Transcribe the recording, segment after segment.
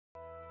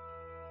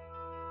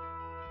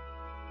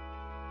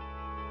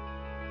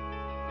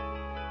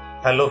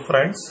Hello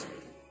friends,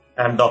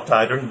 I am Dr.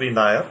 Arun B.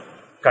 Nair,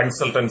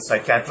 consultant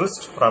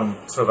psychiatrist from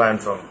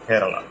Trivandrum,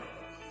 Kerala.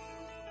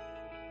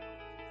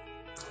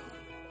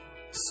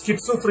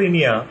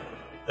 Schizophrenia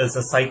is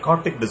a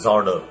psychotic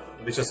disorder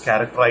which is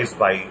characterized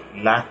by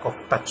lack of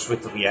touch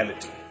with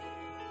reality.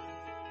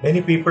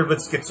 Many people with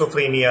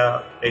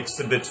schizophrenia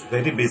exhibit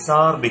very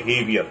bizarre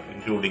behavior,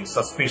 including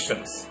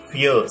suspicions,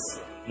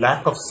 fears,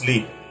 lack of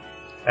sleep,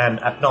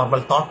 and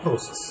abnormal thought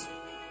process.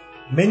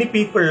 Many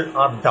people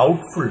are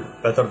doubtful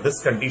whether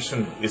this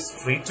condition is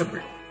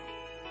treatable.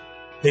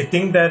 They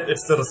think that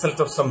it's the result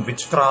of some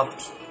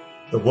witchcraft,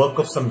 the work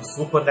of some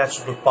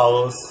supernatural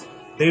powers.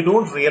 They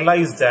don't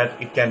realize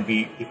that it can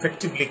be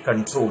effectively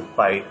controlled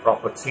by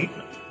proper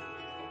treatment.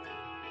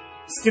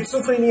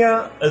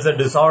 Schizophrenia is a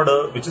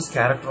disorder which is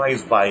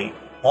characterized by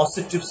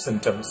positive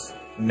symptoms,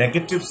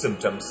 negative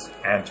symptoms,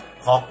 and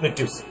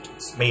cognitive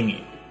symptoms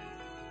mainly.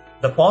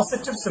 The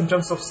positive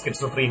symptoms of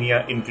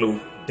schizophrenia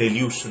include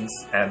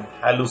delusions and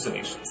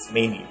hallucinations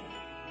mainly.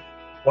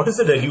 What is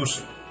a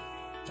delusion?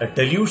 A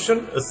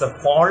delusion is a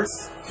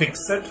false,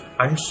 fixed,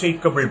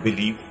 unshakable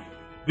belief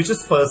which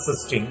is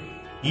persisting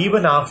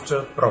even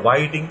after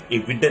providing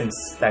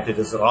evidence that it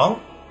is wrong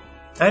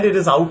and it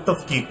is out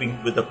of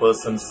keeping with the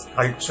person's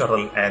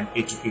cultural and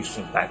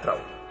educational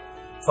background.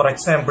 For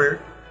example,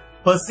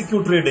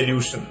 persecutory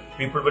delusion.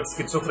 People with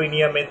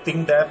schizophrenia may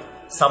think that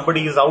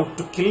somebody is out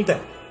to kill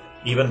them,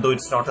 even though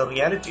it's not a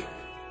reality.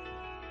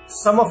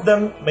 Some of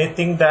them may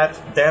think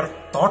that their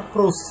thought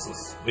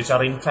processes, which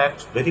are in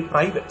fact very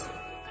private,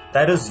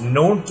 that is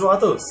known to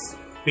others.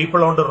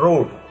 People on the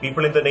road,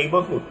 people in the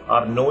neighborhood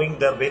are knowing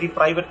their very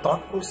private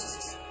thought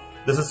processes.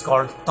 This is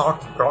called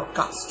thought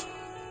broadcast.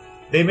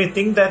 They may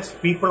think that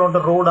people on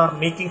the road are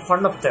making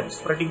fun of them,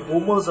 spreading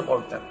rumors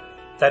about them.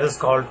 That is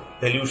called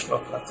delusion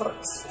of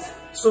reference.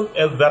 So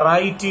a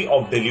variety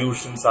of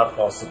delusions are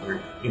possible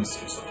in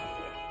schizophrenia.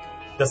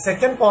 The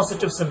second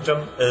positive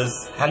symptom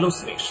is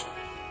hallucination.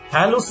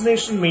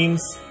 Hallucination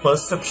means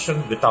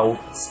perception without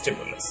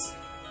stimulus.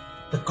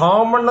 The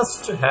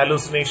commonest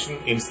hallucination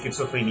in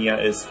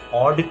schizophrenia is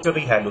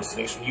auditory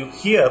hallucination. You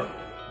hear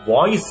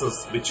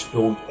voices which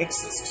don't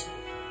exist.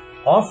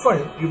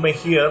 Often you may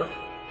hear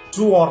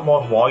two or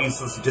more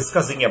voices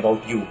discussing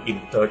about you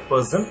in third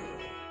person,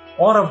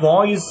 or a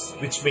voice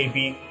which may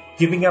be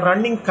giving a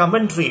running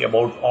commentary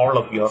about all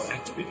of your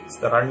activities,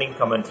 the running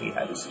commentary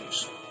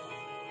hallucination.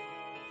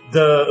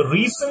 The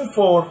reason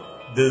for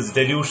these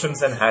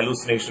delusions and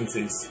hallucinations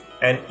is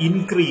an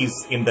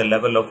increase in the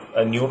level of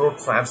a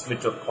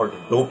neurotransmitter called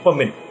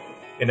dopamine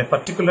in a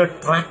particular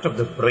tract of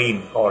the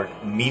brain called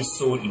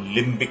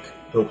mesolimbic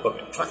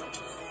dopamine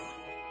tract.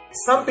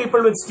 Some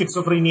people with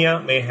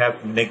schizophrenia may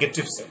have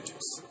negative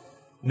symptoms.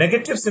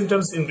 Negative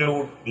symptoms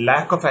include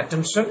lack of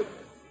attention,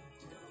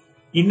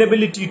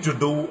 inability to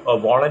do a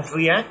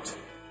voluntary act,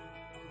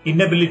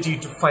 inability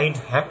to find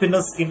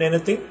happiness in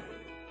anything,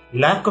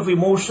 lack of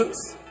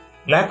emotions,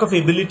 lack of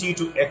ability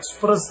to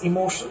express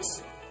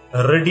emotions,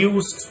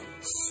 reduced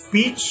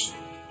speech,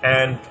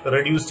 and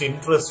reduced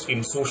interest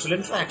in social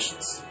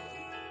interactions.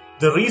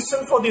 The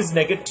reason for these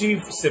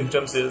negative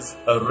symptoms is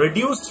a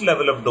reduced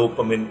level of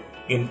dopamine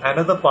in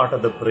another part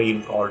of the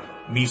brain called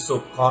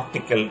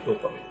mesocortical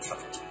dopamine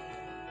tract.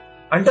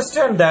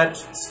 Understand that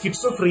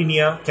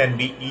schizophrenia can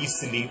be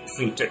easily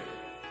treated.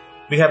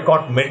 We have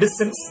got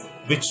medicines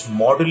which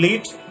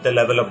modulate the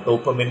level of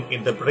dopamine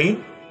in the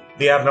brain.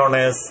 They are known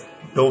as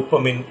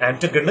dopamine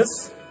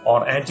antagonists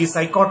or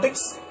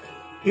antipsychotics.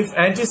 If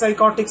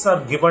antipsychotics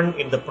are given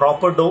in the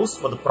proper dose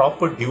for the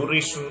proper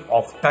duration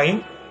of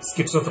time,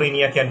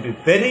 schizophrenia can be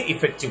very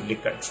effectively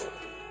controlled.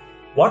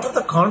 What are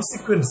the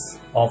consequences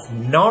of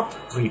not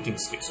treating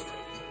schizophrenia?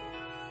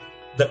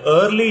 The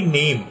early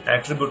name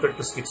attributed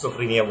to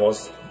schizophrenia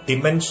was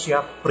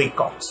dementia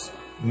precox,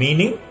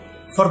 meaning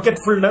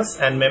forgetfulness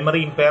and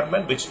memory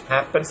impairment which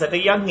happens at a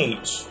young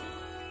age.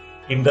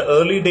 In the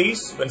early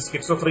days, when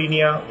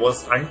schizophrenia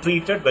was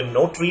untreated, when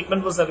no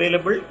treatment was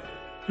available,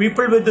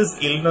 people with this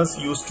illness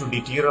used to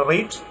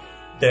deteriorate.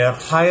 Their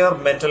higher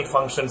mental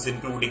functions,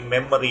 including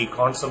memory,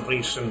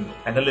 concentration,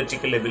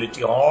 analytical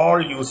ability,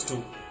 all used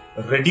to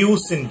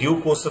reduce in due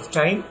course of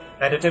time.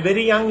 And at a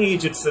very young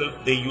age itself,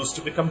 they used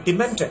to become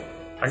demented,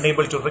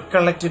 unable to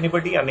recollect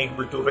anybody,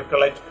 unable to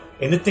recollect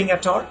anything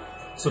at all.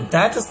 So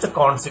that is the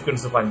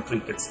consequence of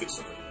untreated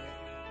schizophrenia.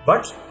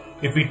 But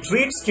if we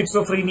treat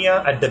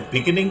schizophrenia at the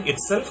beginning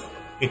itself,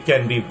 it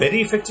can be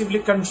very effectively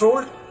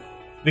controlled.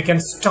 We can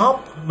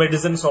stop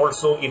medicines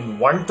also in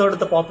 1/3 of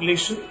the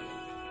population,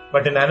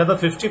 but in another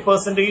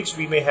 50%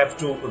 we may have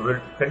to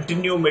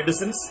continue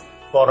medicines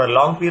for a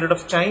long period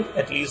of time,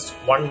 at least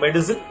one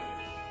medicine.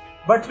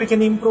 But we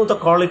can improve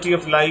the quality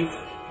of life.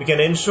 We can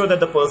ensure that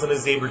the person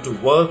is able to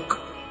work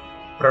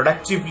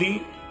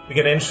productively. We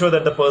can ensure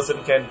that the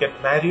person can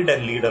get married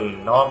and lead a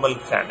normal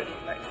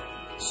family life.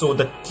 So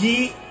the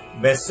key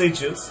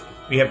message is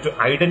we have to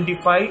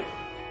identify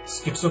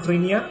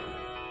schizophrenia,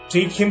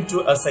 take him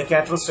to a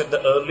psychiatrist at the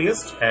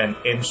earliest, and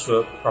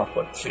ensure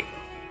proper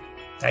treatment.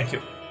 Thank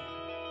you.